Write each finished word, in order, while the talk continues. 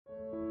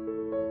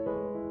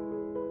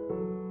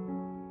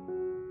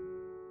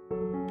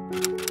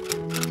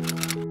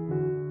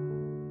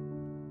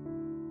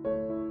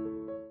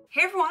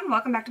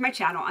welcome back to my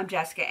channel. I'm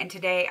Jessica, and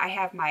today I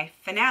have my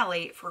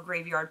finale for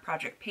Graveyard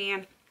Project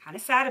Pan. Kind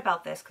of sad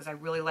about this because I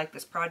really like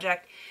this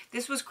project.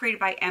 This was created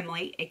by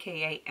Emily,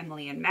 aka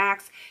Emily and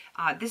Max.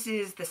 This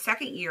is the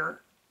second year.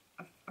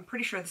 I'm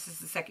pretty sure this is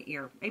the second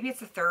year. Maybe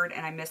it's the third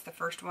and I missed the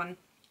first one.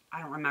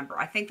 I don't remember.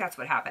 I think that's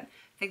what happened.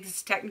 I think this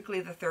is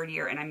technically the third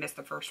year and I missed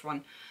the first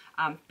one.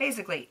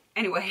 Basically,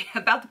 anyway,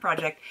 about the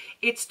project.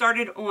 It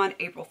started on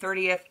April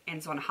 30th,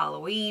 ends on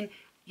Halloween.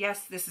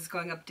 Yes, this is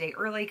going up a day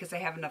early because I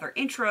have another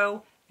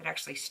intro that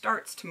actually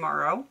starts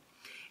tomorrow.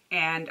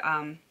 And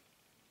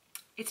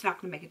it's not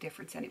going to make a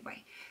difference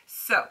anyway.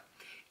 So,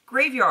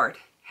 Graveyard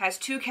has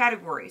two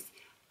categories.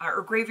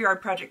 Or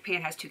Graveyard Project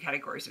Pan has two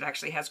categories. It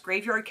actually has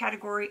Graveyard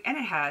category and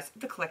it has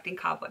the Collecting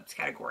Cobwebs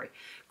category.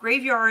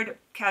 Graveyard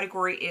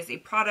category is a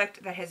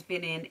product that has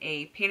been in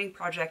a panning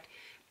project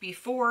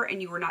before and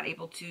you were not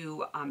able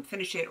to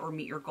finish it or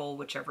meet your goal,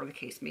 whichever the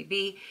case may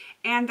be.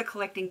 And the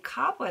Collecting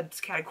Cobwebs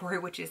category,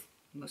 which is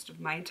most of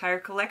my entire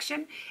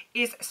collection,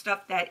 is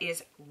stuff that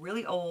is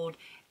really old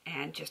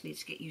and just needs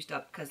to get used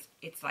up because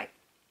it's like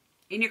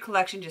in your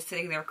collection just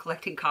sitting there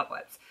collecting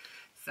cobwebs.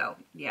 So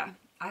yeah,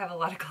 I have a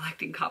lot of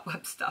collecting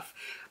cobweb stuff,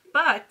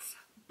 but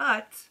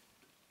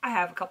I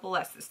have a couple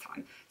less this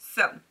time.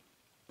 So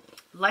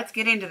let's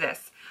get into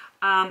this.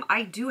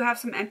 I do have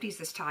some empties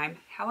this time.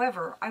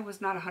 However, I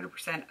was not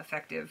 100%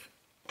 effective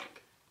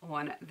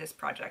on this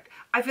project.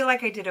 I feel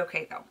like I did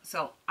okay though,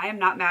 so I am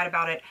not mad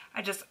about it.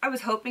 I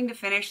was hoping to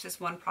finish this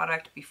one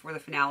product before the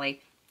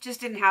finale. Just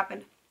didn't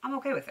happen. I'm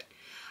okay with it.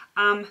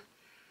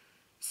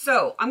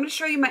 So I'm going to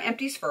show you my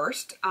empties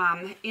first.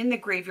 In the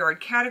Graveyard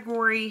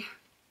category,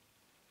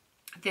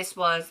 this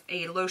was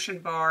a lotion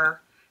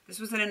bar.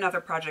 This was in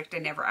another project. I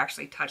never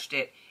actually touched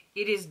it.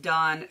 It is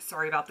done.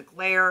 Sorry about the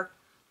glare.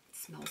 It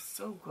smells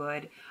so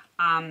good.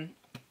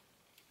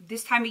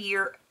 This time of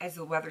year, as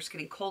the weather's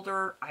getting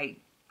colder, I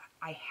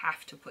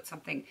have to put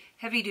something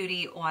heavy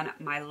duty on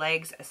my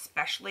legs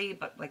especially,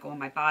 but like on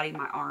my body,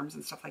 my arms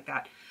and stuff like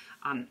that.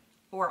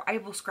 Or I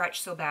will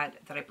scratch so bad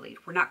that I bleed.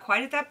 We're not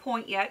quite at that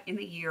point yet in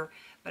the year,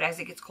 but as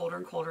it gets colder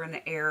and colder in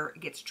the air,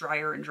 it gets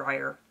drier and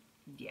drier.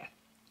 Yeah,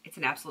 it's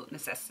an absolute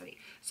necessity.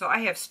 So I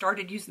have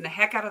started using the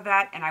heck out of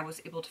that and I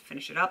was able to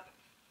finish it up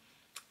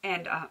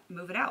and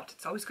move it out.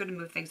 It's always good to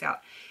move things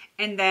out.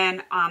 And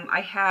then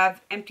I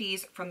have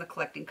empties from the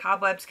Collecting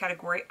Cobwebs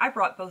category. I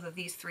brought both of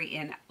these three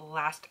in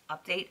last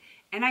update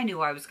and I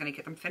knew I was going to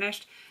get them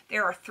finished.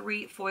 There are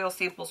 3 foil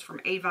samples from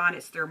Avon.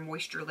 It's their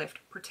Moisture Lift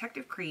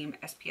Protective Cream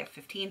SPF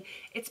 15.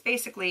 It's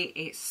basically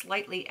a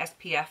slightly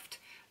SPF'd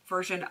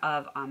version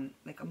of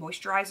like a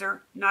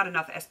moisturizer. Not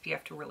enough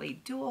SPF to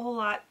really do a whole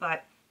lot,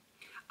 but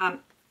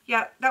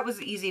yeah, that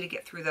was easy to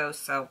get through those,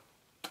 so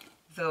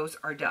those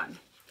are done.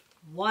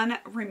 One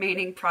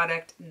remaining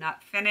product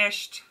not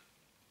finished,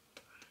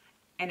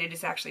 and it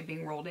is actually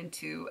being rolled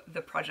into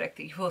the project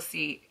that you will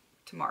see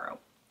tomorrow.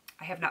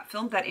 I have not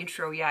filmed that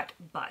intro yet,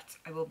 but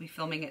I will be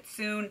filming it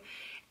soon,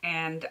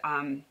 and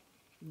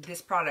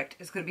this product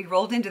is going to be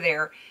rolled into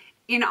there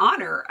in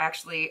honor,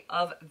 actually,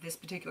 of this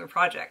particular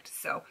project.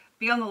 So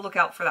be on the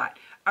lookout for that.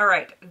 All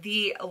right,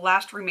 the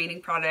last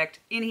remaining product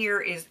in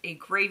here is a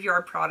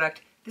Graveyard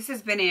product. This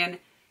has been in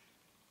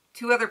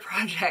 2 other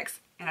projects,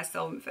 and I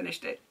still haven't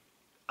finished it.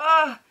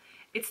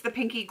 It's the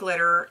Pinky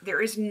Glitter.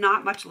 There is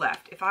not much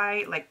left. If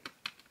I like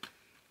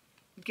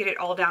get it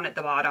all down at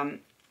the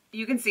bottom,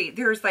 you can see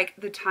there's like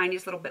the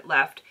tiniest little bit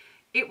left.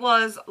 It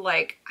was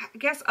like, I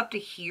guess up to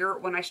here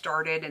when I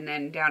started and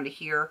then down to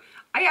here.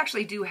 I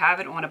actually do have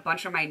it on a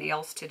bunch of my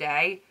nails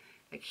today.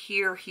 Like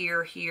here,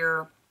 here,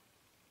 here.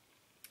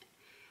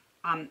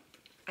 I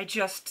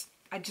just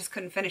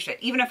couldn't finish it.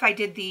 Even if I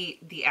did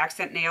the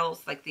accent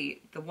nails, like the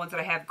ones that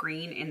I have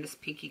green in this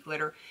Pinky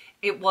Glitter,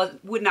 it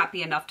would not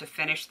be enough to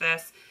finish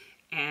this.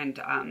 And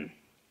kind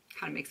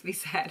of makes me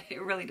sad.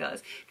 It really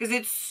does. Because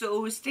it's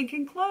so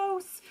stinking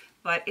close.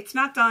 But it's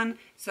not done.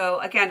 So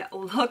again,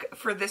 look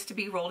for this to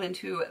be rolled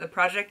into the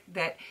project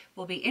that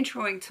will be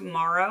introing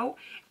tomorrow.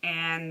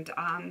 And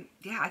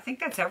yeah, I think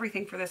that's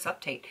everything for this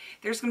update.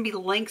 There's going to be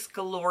links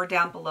galore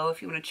down below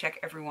if you want to check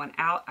everyone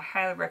out. I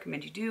highly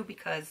recommend you do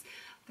because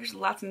there's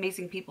lots of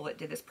amazing people that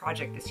did this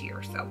project this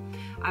year. So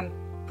I'm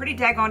pretty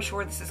daggone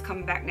sure this is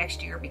coming back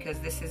next year because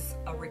this is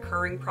a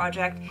recurring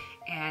project.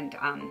 And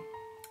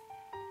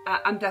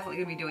I'm definitely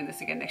going to be doing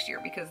this again next year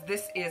because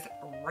this is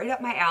right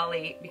up my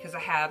alley because I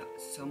have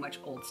so much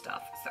old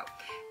stuff. So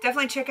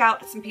definitely check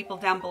out some people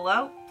down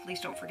below.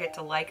 Please don't forget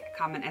to like,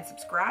 comment, and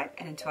subscribe.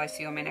 And until I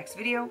see you on my next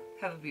video,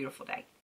 have a beautiful day.